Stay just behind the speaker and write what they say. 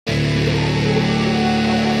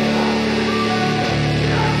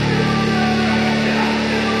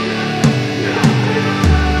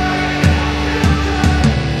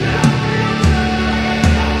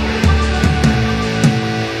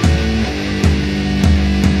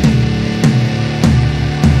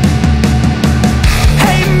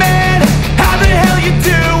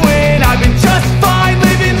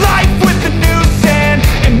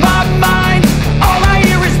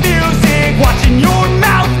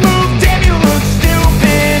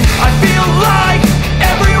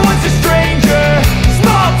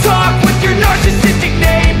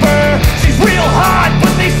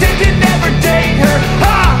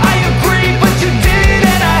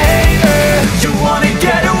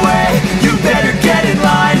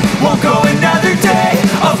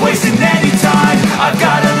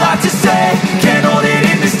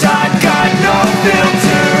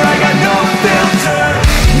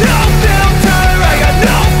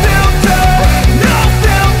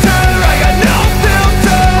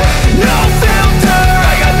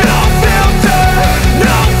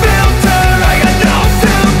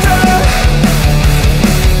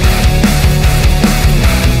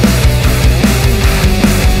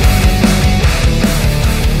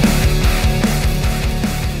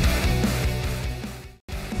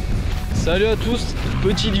Salut à tous,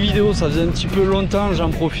 petite vidéo, ça faisait un petit peu longtemps,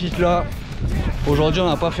 j'en profite là. Aujourd'hui on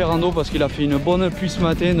n'a pas fait rando parce qu'il a fait une bonne pluie ce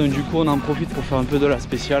matin, donc du coup on en profite pour faire un peu de la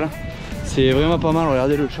spéciale. C'est vraiment pas mal,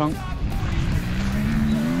 regardez le champ.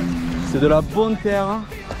 C'est de la bonne terre.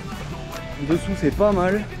 Dessous c'est pas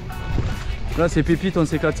mal. Là c'est pépite, on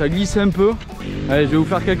s'éclate, ça glisse un peu. Allez, je vais vous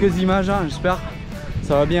faire quelques images, hein, j'espère que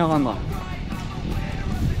ça va bien rendre.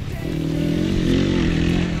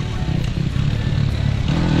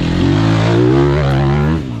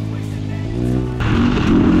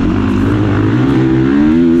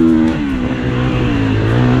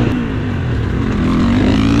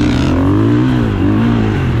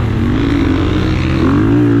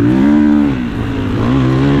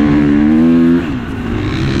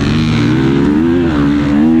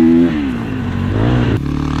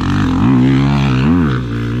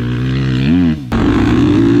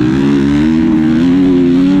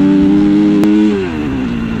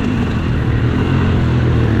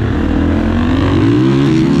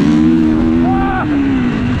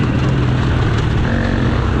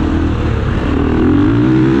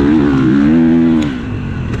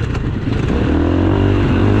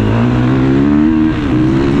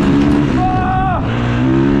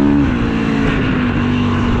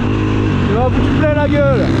 La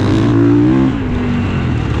gueule.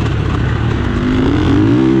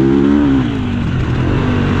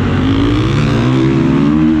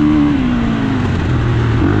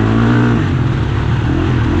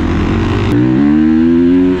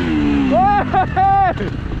 Ouais,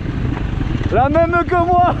 la même que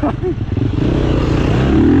moi.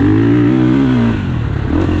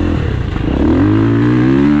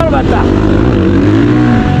 Oh, le bâtard.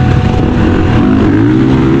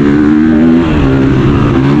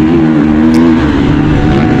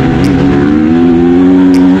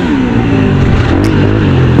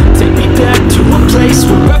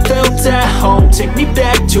 Take me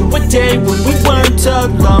back to a day when we weren't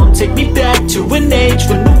alone. Take me back to an age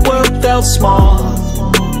when the world felt small.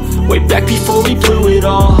 Way back before we blew it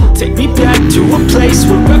all. Take me back to a place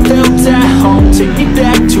where I felt at home. Take me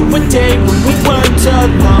back to a day when we weren't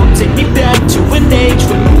alone. Take me back to an age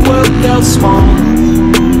when the world felt small.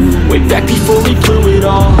 Way back before we blew it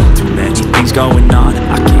all. Too many things going on,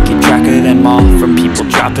 I can't keep track of them all. From people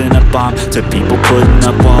dropping a bomb to people putting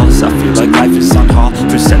up walls. I feel like life is on hold,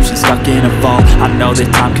 perception stuck in a vault. I know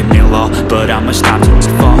that time can heal all, but how much time till we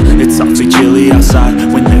fall? It's awfully chilly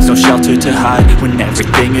outside, when there's no shelter to hide. When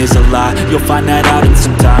everything is a lie, you'll find that out in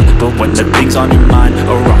some time. But when the things on your mind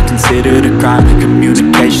are all considered a crime,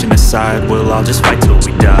 communication aside, we'll all just fight till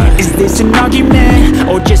we die. Is this an argument,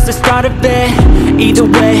 or just the start of it? Either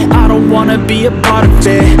way, I don't wanna be a part of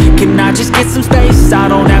it. Can I just get some space? I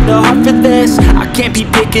don't have the heart for this. I can't be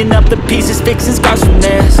picking up the pieces, fixing scars from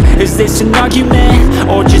this. Is this an argument,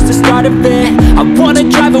 or just the start of it? I wanna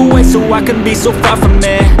drive away so I can be so far from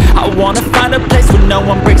it. I wanna find a place where no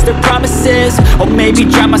one breaks their promises. Or maybe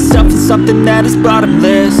drown myself in something that is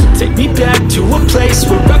bottomless. Take me back to a place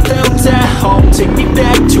where I felt at home. Take me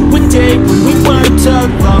back to a day when we weren't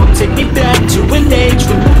alone. Take me back to an age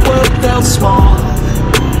when the world felt small.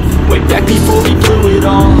 Way back before we blew it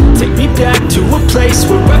all. Take me back to a place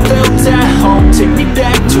where I felt at home. Take me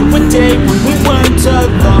back to a day when we weren't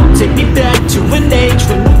alone. Take me back to an age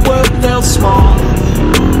when the world felt small.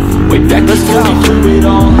 Way back before we blew it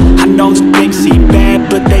all. I know that things seem bad,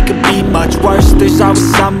 but they could be much worse. There's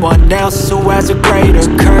always someone else who has a greater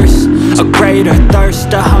curse, a greater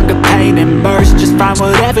thirst, a hunger, pain, and mercy. Just find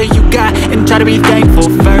whatever you got and try to be thankful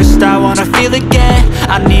first. I wanna feel again,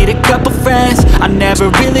 I need a couple friends. I never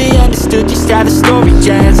really understood just how the story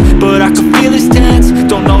ends, but I can feel it's tense,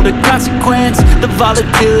 don't know the consequence. The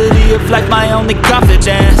volatility of life, my only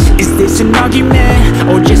confidence. Is this an argument,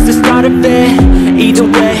 or just the start of it? Either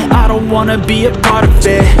way, I don't wanna be a part of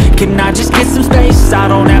it. Can I just get some space? I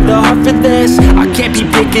don't have the heart for this. I can't be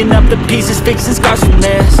picking up the pieces, fixing scars from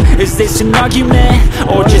this. Is this an argument,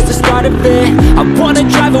 or just the start of it? I wanna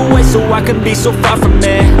drive away so I can be so far from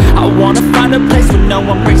it. I wanna find a place where no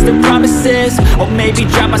one breaks their promises. Or maybe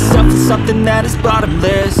drown myself in something that is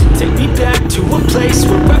bottomless. Take me back to a place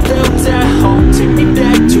where I felt at home. Take me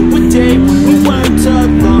back to a day when we weren't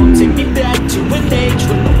alone. Take me back to an age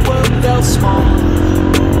when the world felt small.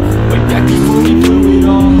 Way back before we blew it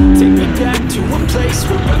all. Take me back to a place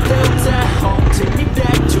where I felt at home. Take me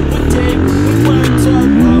back to a day when we weren't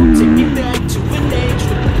alone. Take me back to an age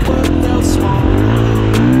when the world felt small.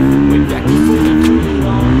 Way back before we blew it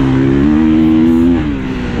all.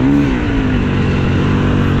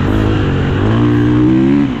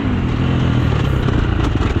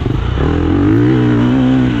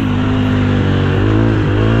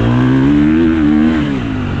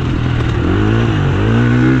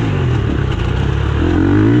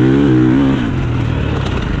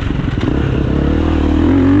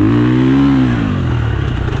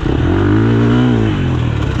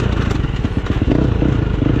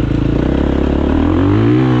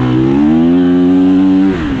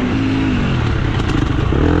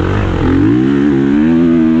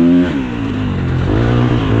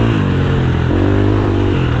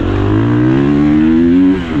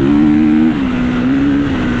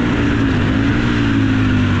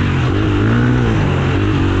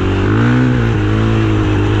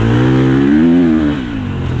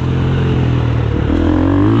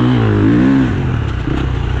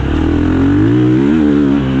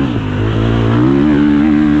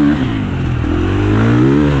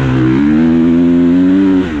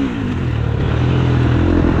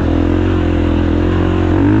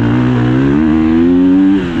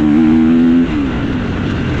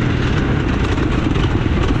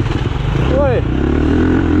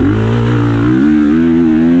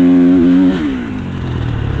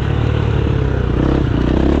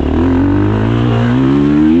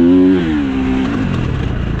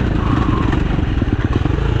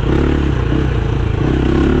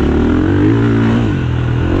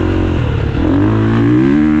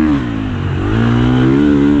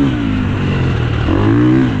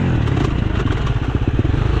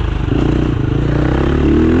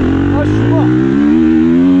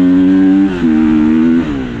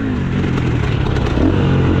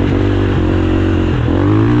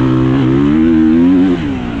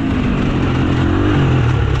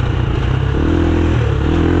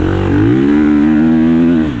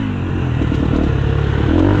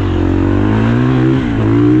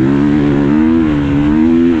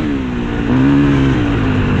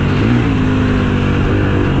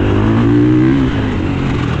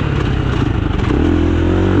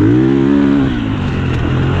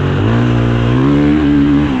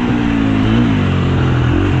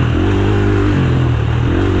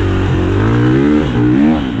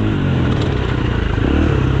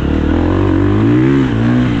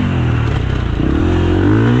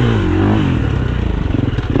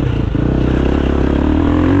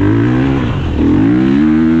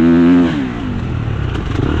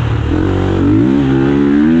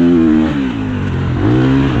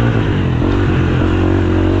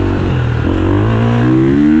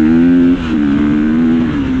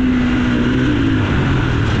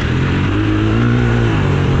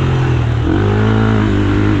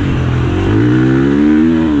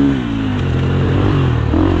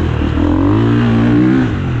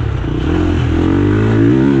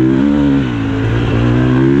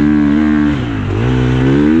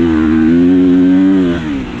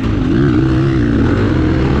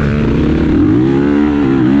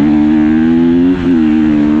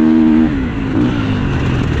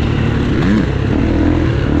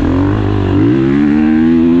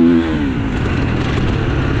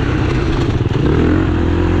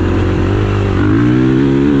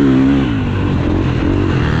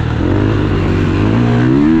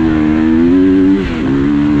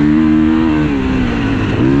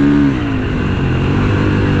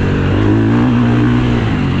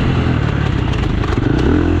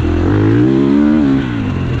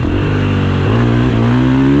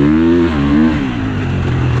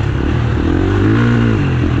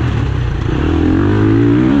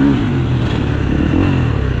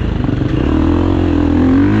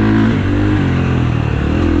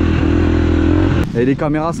 Et les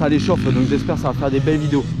caméras ça les chauffe, donc j'espère que ça va faire des belles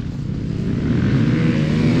vidéos.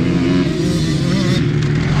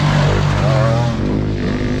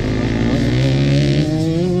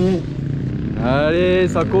 Allez,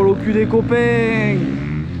 ça colle au cul des copains.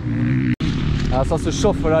 Ah, ça se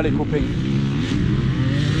chauffe là les copains.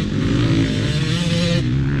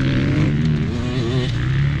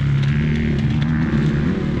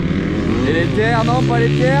 Et les terres, non pas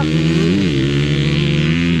les terres.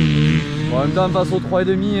 Bon, en même temps on passe au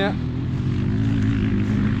 3,5 hein.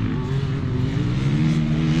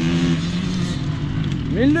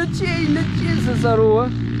 Mais il le tient ce salaud hein.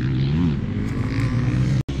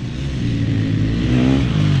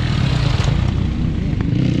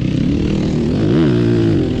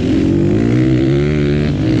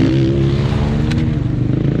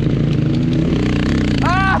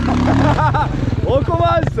 On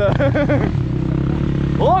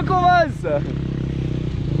recommence.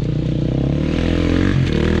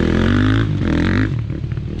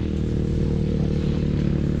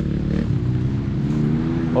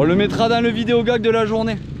 On le mettra dans le vidéo gag de la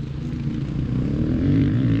journée.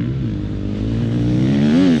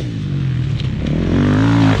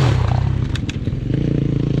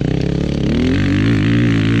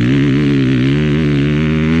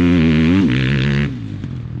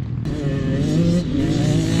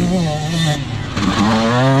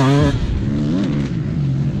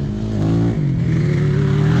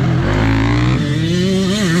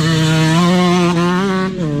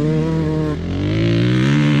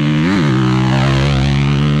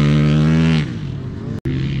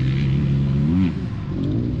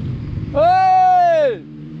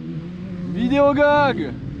 Vidéo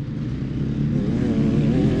gag.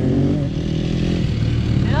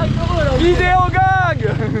 Vidéo gag.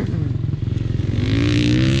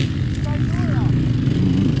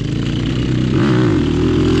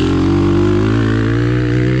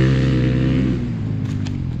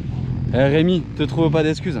 Eh Rémi, te trouve pas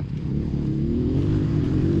d'excuses.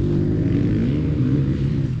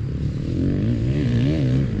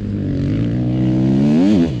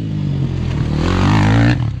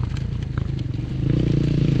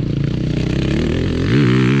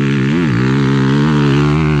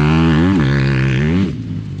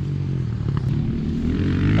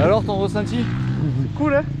 Alors ton ressenti? C'est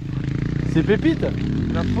cool hein. C'est pépite.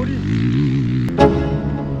 La folie.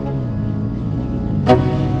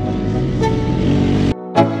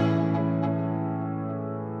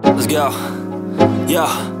 Let's go. Yo,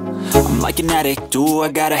 I'm like an addict, do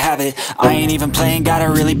I gotta have it. I ain't even playing, got a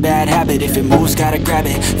really bad habit. If it moves, gotta grab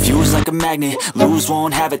it. Fuse like a magnet, lose,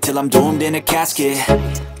 won't have it till I'm doomed in a casket.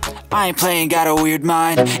 I ain't playing, got a weird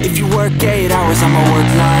mind. If you work 8 hours, I'ma work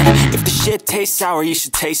 9. If the shit tastes sour, you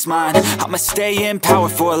should taste mine. I'ma stay in power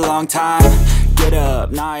for a long time. Get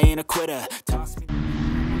up, nah, I ain't a quitter. Toss me.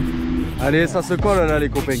 Allez, ça se colle là les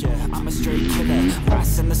copains. I'm a straight killer,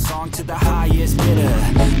 rising the song to the highest bidder.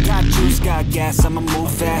 Got juice, got gas, I'ma move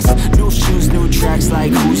fast. New shoes, new tracks,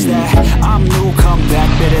 like who's that? I'm new, come back,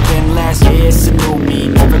 better than last. Yeah, it's a new me,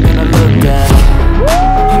 never gonna look back.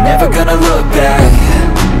 Never gonna look back.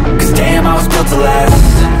 Cause damn, I was built to last.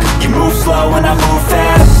 You move slow and I move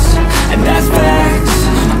fast, and that's facts.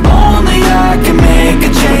 Only I can make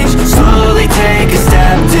a change. Slowly take a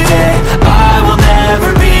step today. I will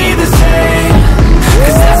never be the same.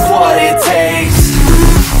 Cause that's what it takes.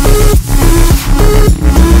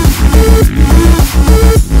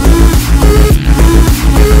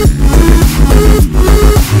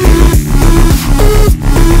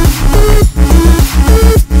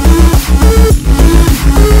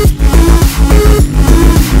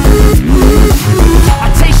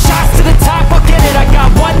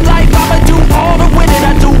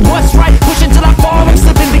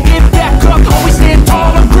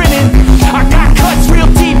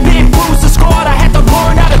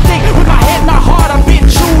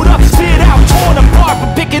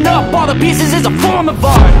 Pieces is a form of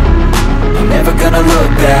art. I'm never gonna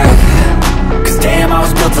look back. Cause damn, I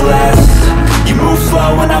was built to last. You move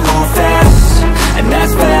slow and I move fast, and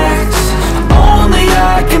that's facts. Only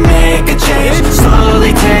I can make a change.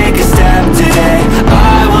 Slowly take a step today.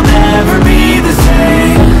 I will never be the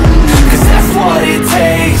same. Cause that's what it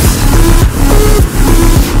takes.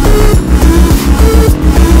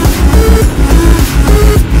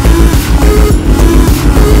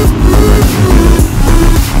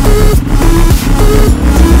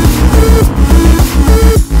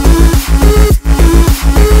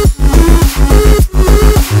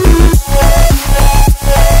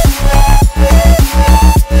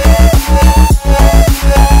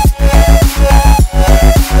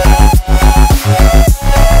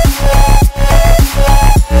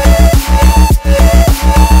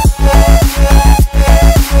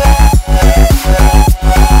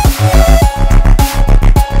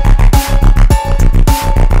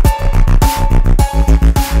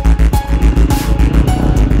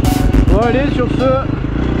 Bon allez, sur ce,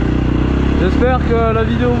 j'espère que la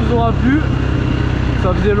vidéo vous aura plu.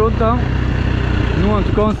 Ça faisait longtemps. Nous en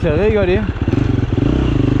tout cas on s'est régalé.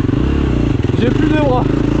 J'ai plus de bras.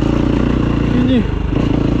 Fini.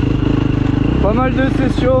 Pas mal de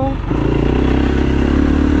sessions.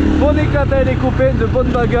 Bon éclat avec les copains, de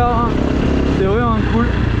bonnes bagarres. C'est vraiment cool.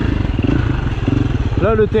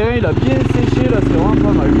 Là le terrain il a bien séché, là c'est vraiment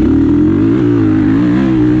pas mal.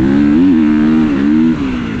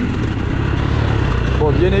 Bon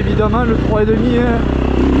bien évidemment le 3,5 hein,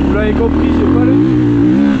 vous l'avez compris,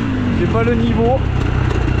 j'ai pas le niveau.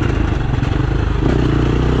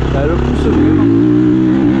 Là, le pousse vraiment.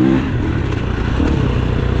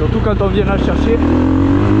 Surtout quand on vient la chercher.